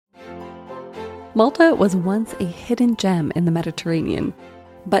Malta was once a hidden gem in the Mediterranean,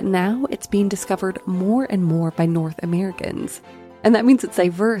 but now it's being discovered more and more by North Americans. And that means it's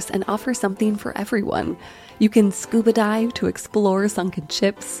diverse and offers something for everyone. You can scuba dive to explore sunken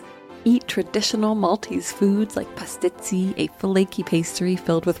ships, eat traditional Maltese foods like pastizzi, a flaky pastry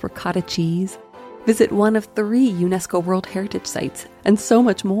filled with ricotta cheese, visit one of 3 UNESCO World Heritage Sites, and so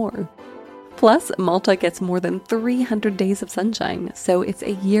much more. Plus, Malta gets more than 300 days of sunshine, so it's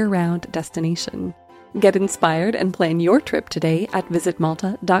a year-round destination. Get inspired and plan your trip today at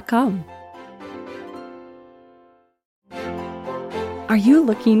visitmalta.com. Are you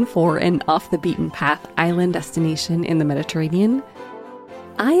looking for an off-the-beaten-path island destination in the Mediterranean?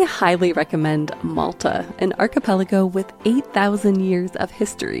 I highly recommend Malta, an archipelago with 8,000 years of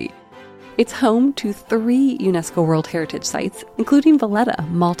history. It's home to 3 UNESCO World Heritage Sites, including Valletta,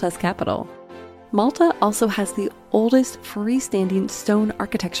 Malta's capital. Malta also has the oldest freestanding stone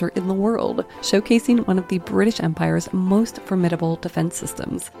architecture in the world, showcasing one of the British Empire's most formidable defense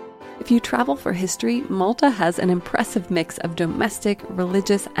systems. If you travel for history, Malta has an impressive mix of domestic,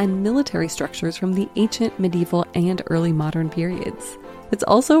 religious, and military structures from the ancient, medieval, and early modern periods. It's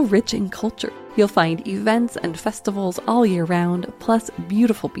also rich in culture. You'll find events and festivals all year round, plus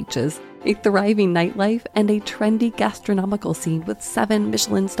beautiful beaches, a thriving nightlife, and a trendy gastronomical scene with 7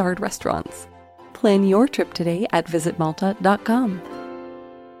 Michelin-starred restaurants. Plan your trip today at visitmalta.com.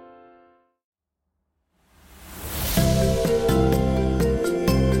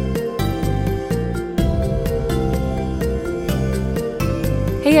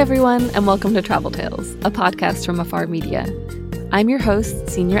 Hey everyone, and welcome to Travel Tales, a podcast from Afar Media. I'm your host,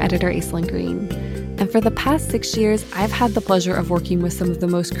 Senior Editor Aislinn Green, and for the past 6 years, I've had the pleasure of working with some of the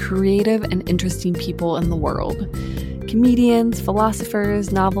most creative and interesting people in the world. Comedians,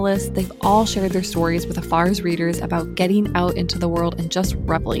 philosophers, novelists, they've all shared their stories with Afar's readers about getting out into the world and just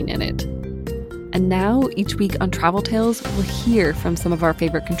reveling in it. And now, each week on Travel Tales, we'll hear from some of our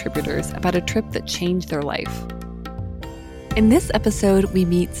favorite contributors about a trip that changed their life. In this episode, we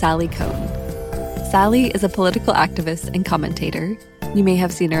meet Sally Kohn. Sally is a political activist and commentator. You may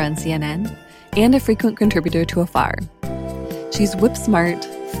have seen her on CNN, and a frequent contributor to Afar. She's whip-smart,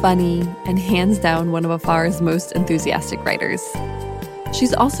 funny, and hands down one of Afar's most enthusiastic writers.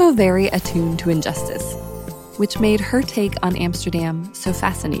 She's also very attuned to injustice, which made her take on Amsterdam so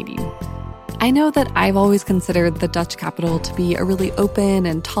fascinating. I know that I've always considered the Dutch capital to be a really open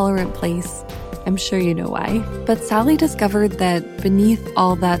and tolerant place. I'm sure you know why. But Sally discovered that beneath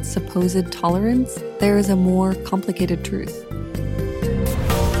all that supposed tolerance, there is a more complicated truth.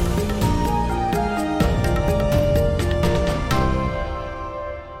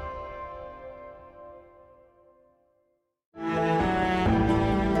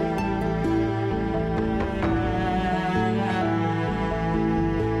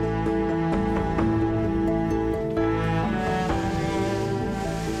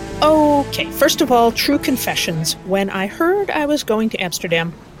 Okay, first of all, true confessions. When I heard I was going to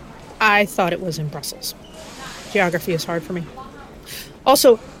Amsterdam, I thought it was in Brussels. Geography is hard for me.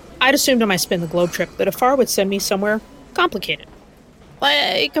 Also, I'd assumed on my Spin the Globe trip that Afar would send me somewhere complicated,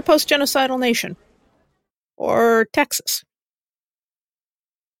 like a post-genocidal nation, or Texas.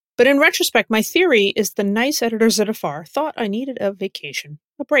 But in retrospect, my theory is the nice editors at Afar thought I needed a vacation,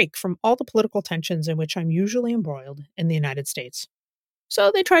 a break from all the political tensions in which I'm usually embroiled in the United States. So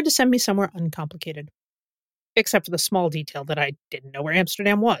they tried to send me somewhere uncomplicated, except for the small detail that I didn't know where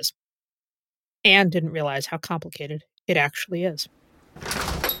Amsterdam was, and didn't realize how complicated it actually is.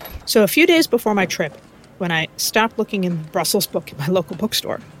 So a few days before my trip, when I stopped looking in the Brussels book at my local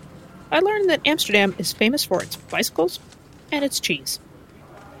bookstore, I learned that Amsterdam is famous for its bicycles and its cheese.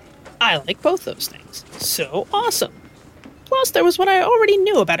 I like both those things. So awesome! Plus, there was what I already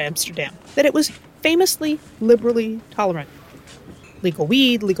knew about Amsterdam, that it was famously liberally tolerant. Legal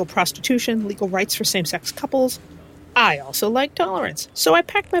weed, legal prostitution, legal rights for same-sex couples. I also like tolerance, so I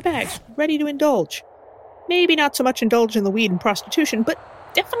packed my bags, ready to indulge. Maybe not so much indulge in the weed and prostitution, but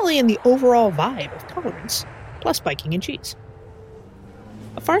definitely in the overall vibe of tolerance, plus biking and cheese.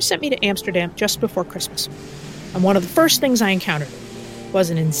 Afar sent me to Amsterdam just before Christmas, and one of the first things I encountered was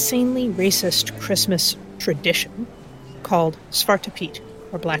an insanely racist Christmas tradition called Zwarte Piet,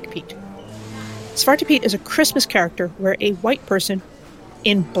 or Black Pete. Zwarte Piet is a Christmas character where a white person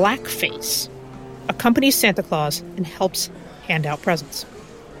in blackface accompanies Santa Claus and helps hand out presents.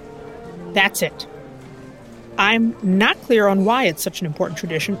 That's it. I'm not clear on why it's such an important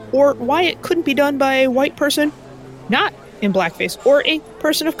tradition, or why it couldn't be done by a white person not in blackface, or a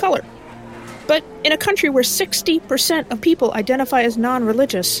person of color. But in a country where 60% of people identify as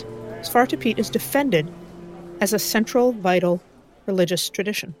non-religious, Zwarte Piet is defended as a central, vital religious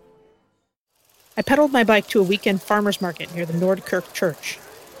tradition. I pedaled my bike to a weekend farmer's market near the Noordkerk Church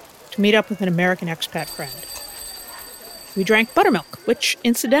to meet up with an American expat friend. We drank buttermilk, which,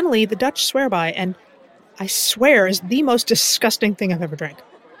 incidentally, the Dutch swear by, and I swear is the most disgusting thing I've ever drank.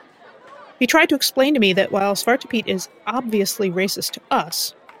 He tried to explain to me that while Zwarte Piet is obviously racist to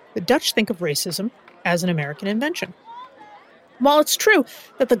us, the Dutch think of racism as an American invention. While it's true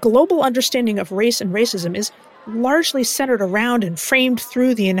that the global understanding of race and racism is largely centered around and framed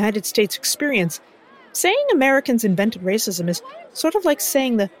through the United States experience, saying Americans invented racism is sort of like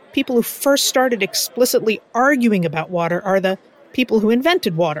saying the people who first started explicitly arguing about water are the people who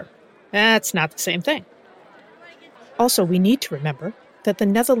invented water. That's not the same thing. Also, we need to remember that the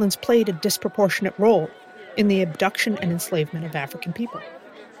Netherlands played a disproportionate role in the abduction and enslavement of African people.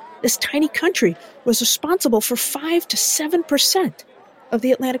 This tiny country was responsible for 5 to 7% of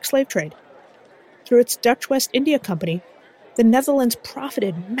the Atlantic slave trade. Through its Dutch West India Company, the Netherlands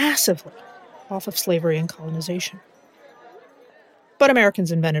profited massively off of slavery and colonization. But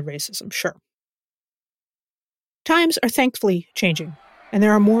Americans invented racism, sure. Times are thankfully changing, and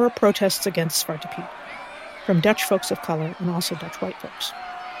there are more protests against Zwarte Piet, from Dutch folks of color and also Dutch white folks.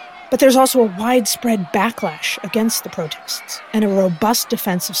 But there's also a widespread backlash against the protests and a robust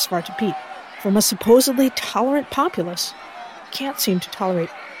defense of Zwarte Piet from a supposedly tolerant populace who can't seem to tolerate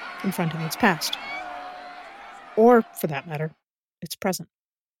confronting its past. Or, for that matter, its present.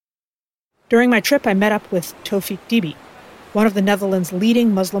 During my trip, I met up with Tawfiq Dibi, one of the Netherlands'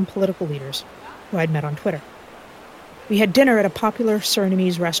 leading Muslim political leaders, who I'd met on Twitter. We had dinner at a popular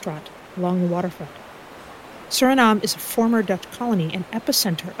Surinamese restaurant along the waterfront. Suriname is a former Dutch colony and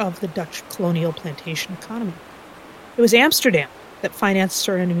epicenter of the Dutch colonial plantation economy. It was Amsterdam that financed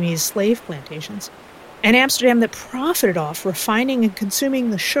Surinamese slave plantations, and Amsterdam that profited off refining and consuming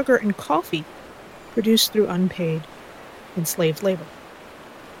the sugar and coffee produced through unpaid enslaved labor.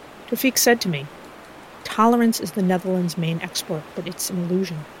 Tawfiq said to me, "Tolerance is the Netherlands' main export, but it's an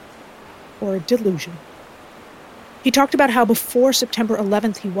illusion, or a delusion." He talked about how before September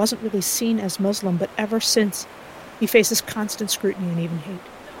 11th he wasn't really seen as Muslim, but ever since, he faces constant scrutiny and even hate.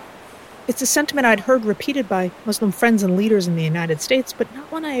 It's a sentiment I'd heard repeated by Muslim friends and leaders in the United States, but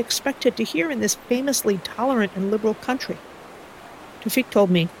not one I expected to hear in this famously tolerant and liberal country. Tawfiq told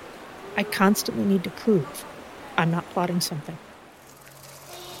me, "I constantly need to prove I'm not plotting something."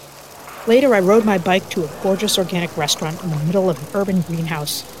 Later, I rode my bike to a gorgeous organic restaurant in the middle of an urban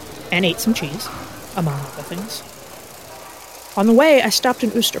greenhouse and ate some cheese, among other things. On the way, I stopped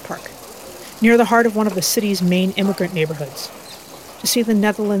in Oosterpark, near the heart of one of the city's main immigrant neighborhoods, to see the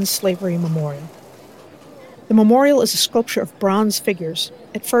Netherlands Slavery Memorial. The memorial is a sculpture of bronze figures,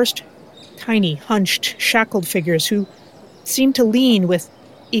 at first tiny, hunched, shackled figures who seem to lean with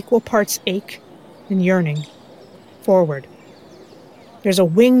equal parts ache and yearning forward. There's a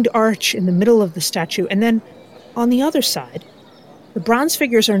winged arch in the middle of the statue, and then, on the other side, the bronze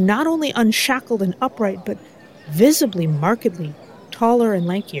figures are not only unshackled and upright, but visibly, markedly taller and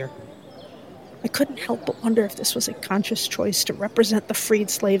lankier. I couldn't help but wonder if this was a conscious choice to represent the freed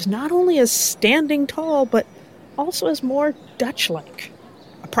slaves not only as standing tall, but also as more Dutch-like,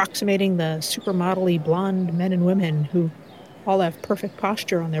 approximating the supermodel-y blonde men and women who all have perfect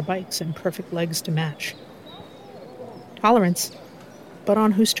posture on their bikes and perfect legs to match. Tolerance, but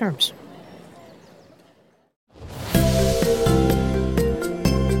on whose terms?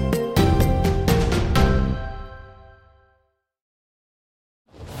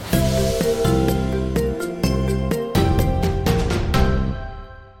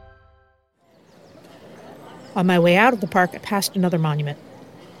 On my way out of the park, I passed another monument.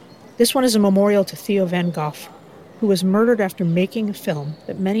 This one is a memorial to Theo van Gogh, who was murdered after making a film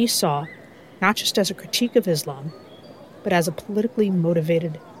that many saw not just as a critique of Islam, but as a politically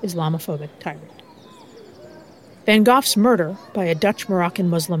motivated Islamophobic tyrant. Van Gogh's murder by a Dutch-Moroccan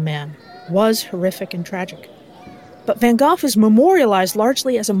Muslim man was horrific and tragic. But Van Gogh is memorialized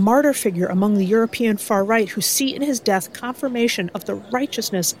largely as a martyr figure among the European far right who see in his death confirmation of the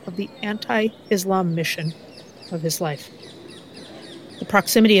righteousness of the anti-Islam mission of his life. The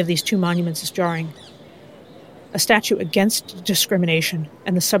proximity of these two monuments is jarring. A statue against discrimination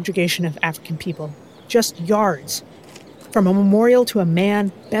and the subjugation of African people, just yards from a memorial to a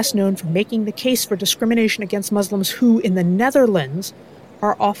man best known for making the case for discrimination against Muslims who, in the Netherlands,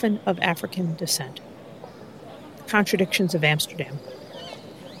 are often of African descent. The contradictions of Amsterdam,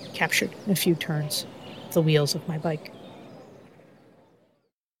 captured in a few turns of the wheels of my bike.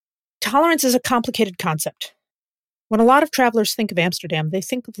 Tolerance is a complicated concept. When a lot of travelers think of Amsterdam, they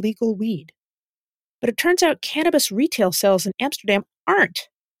think of legal weed. But it turns out cannabis retail sales in Amsterdam aren't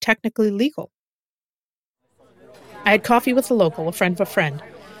technically legal. I had coffee with a local, a friend of a friend,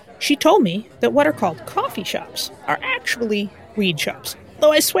 She told me that what are called coffee shops are actually weed shops,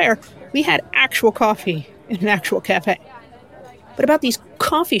 though I swear we had actual coffee in an actual cafe. But about these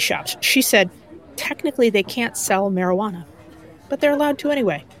coffee shops, she said technically they can't sell marijuana, but they're allowed to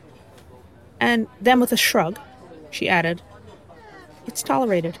anyway. And then with a shrug, she added, it's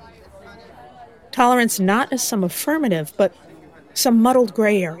tolerated. Tolerance not as some affirmative, but some muddled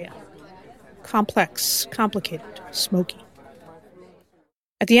gray area. Complex, complicated, smoky.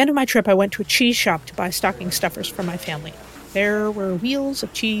 At the end of my trip, I went to a cheese shop to buy stocking stuffers for my family. There were wheels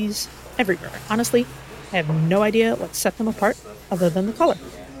of cheese everywhere. Honestly, I have no idea what set them apart other than the color.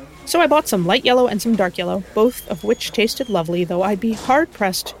 So I bought some light yellow and some dark yellow, both of which tasted lovely, though I'd be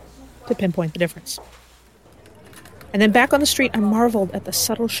hard-pressed to pinpoint the difference. And then back on the street, I marveled at the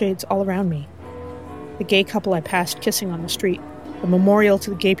subtle shades all around me. The gay couple I passed kissing on the street, the memorial to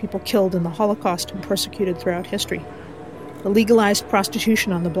the gay people killed in the Holocaust and persecuted throughout history, the legalized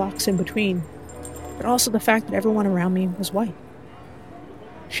prostitution on the blocks in between, but also the fact that everyone around me was white.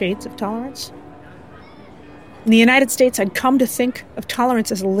 Shades of tolerance? In the United States, I'd come to think of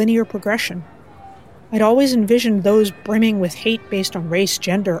tolerance as a linear progression. I'd always envisioned those brimming with hate based on race,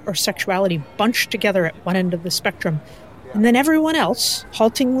 gender, or sexuality bunched together at one end of the spectrum, and then everyone else,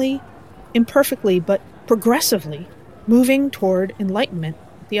 haltingly, imperfectly, but progressively, moving toward enlightenment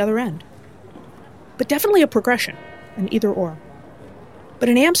at the other end. But definitely a progression, an either-or. But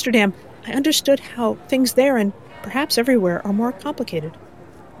in Amsterdam, I understood how things there and perhaps everywhere are more complicated,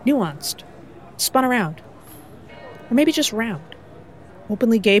 nuanced, spun around, or maybe just round.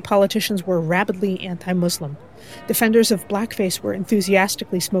 Openly gay politicians were rabidly anti-Muslim. Defenders of blackface were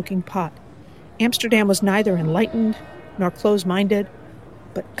enthusiastically smoking pot. Amsterdam was neither enlightened nor close-minded,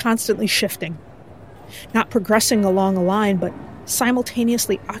 but constantly shifting. Not progressing along a line, but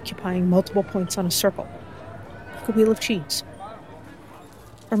simultaneously occupying multiple points on a circle. Like a wheel of cheese.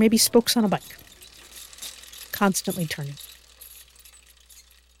 Or maybe spokes on a bike. Constantly turning.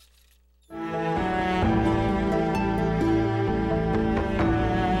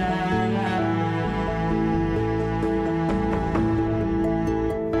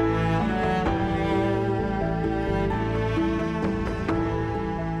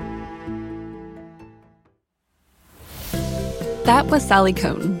 That was Sally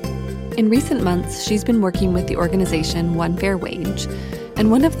Kohn. In recent months, she's been working with the organization One Fair Wage, and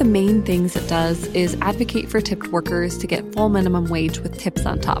one of the main things it does is advocate for tipped workers to get full minimum wage with tips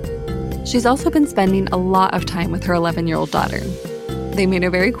on top. She's also been spending a lot of time with her 11-year-old daughter. They made a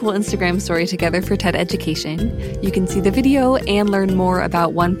very cool Instagram story together for TED Education. You can see the video and learn more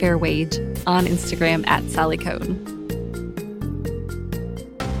about One Fair Wage on Instagram at Sally Kohn.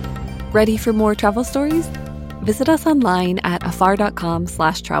 Ready for more travel stories? Visit us online at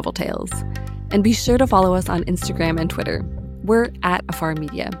afar.com/traveltales. And be sure to follow us on Instagram and Twitter. We're at Afar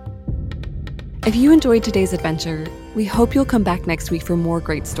Media. If you enjoyed today's adventure, we hope you'll come back next week for more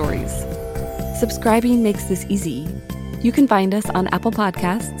great stories. Subscribing makes this easy. You can find us on Apple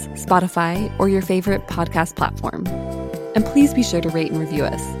Podcasts, Spotify, or your favorite podcast platform. And please be sure to rate and review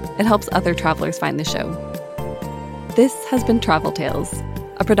us. It helps other travelers find the show. This has been Travel Tales,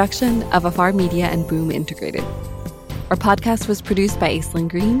 a production of Afar Media and Boom Integrated. Our podcast was produced by Aislinn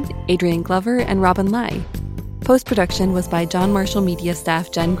Green, Adrian Glover, and Robin Lai. Post-production was by John Marshall Media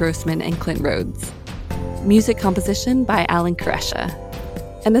staff Jen Grossman and Clint Rhodes. Music composition by Alan Koresha.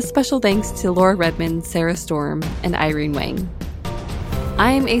 And a special thanks to Laura Redmond, Sarah Storm, and Irene Wang.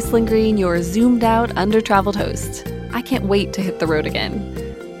 I'm Aislinn Green, your zoomed-out, under-traveled host. I can't wait to hit the road again.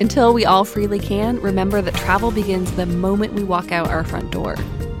 Until we all freely can, remember that travel begins the moment we walk out our front door.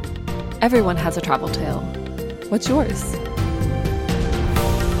 Everyone has a travel tale. What's yours?